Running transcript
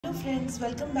Hello friends,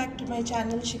 welcome back to my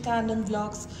channel Shika Anand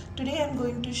Vlogs. Today I am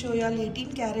going to show you all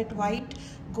 18 carat white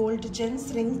gold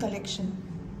gents ring collection.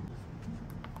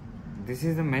 This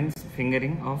is the men's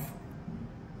fingering of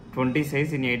 20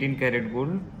 size in 18 carat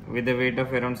gold with a weight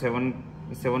of around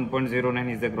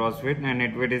 7.09 is the gross weight and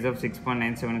net weight is of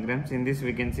 6.97 grams. In this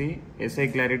we can see SI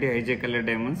clarity IJ color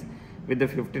diamonds with the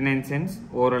 59 cents.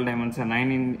 Overall diamonds are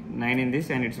 9 in this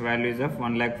and its value is of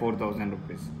 1,04,000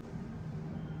 rupees.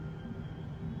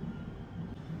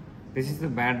 This is the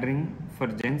bad ring for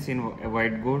gents in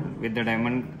white gold with the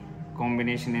diamond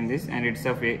combination in this, and it's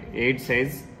of 8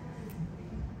 size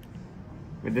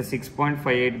with the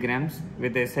 6.58 grams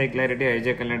with SI clarity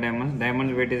IJ color diamonds.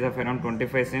 Diamond weight is of around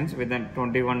 25 cents with the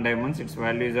 21 diamonds. Its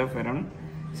value is of around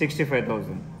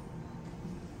 65,000.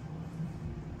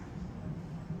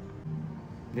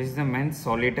 This is the men's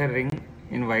solitaire ring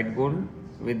in white gold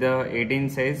with the 18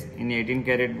 size in 18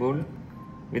 carat gold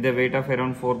with a weight of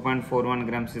around 4.41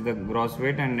 grams is the gross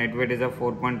weight and net weight is of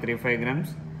 4.35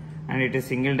 grams, and it is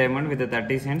single diamond with the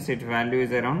 30 cents. Its value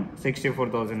is around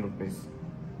 64,000 rupees.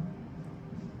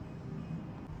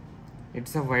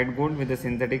 It's a white gold with a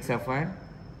synthetic sapphire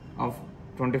of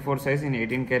 24 size in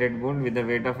 18 carat gold with the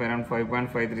weight of around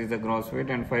 5.53 is the gross weight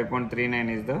and 5.39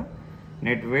 is the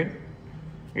net weight.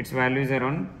 Its value is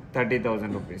around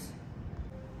 30,000 rupees.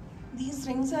 These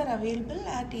rings are available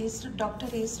at Dr.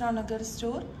 A.S.Rao Nagar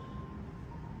store.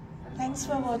 Thanks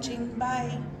for watching.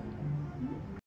 Bye.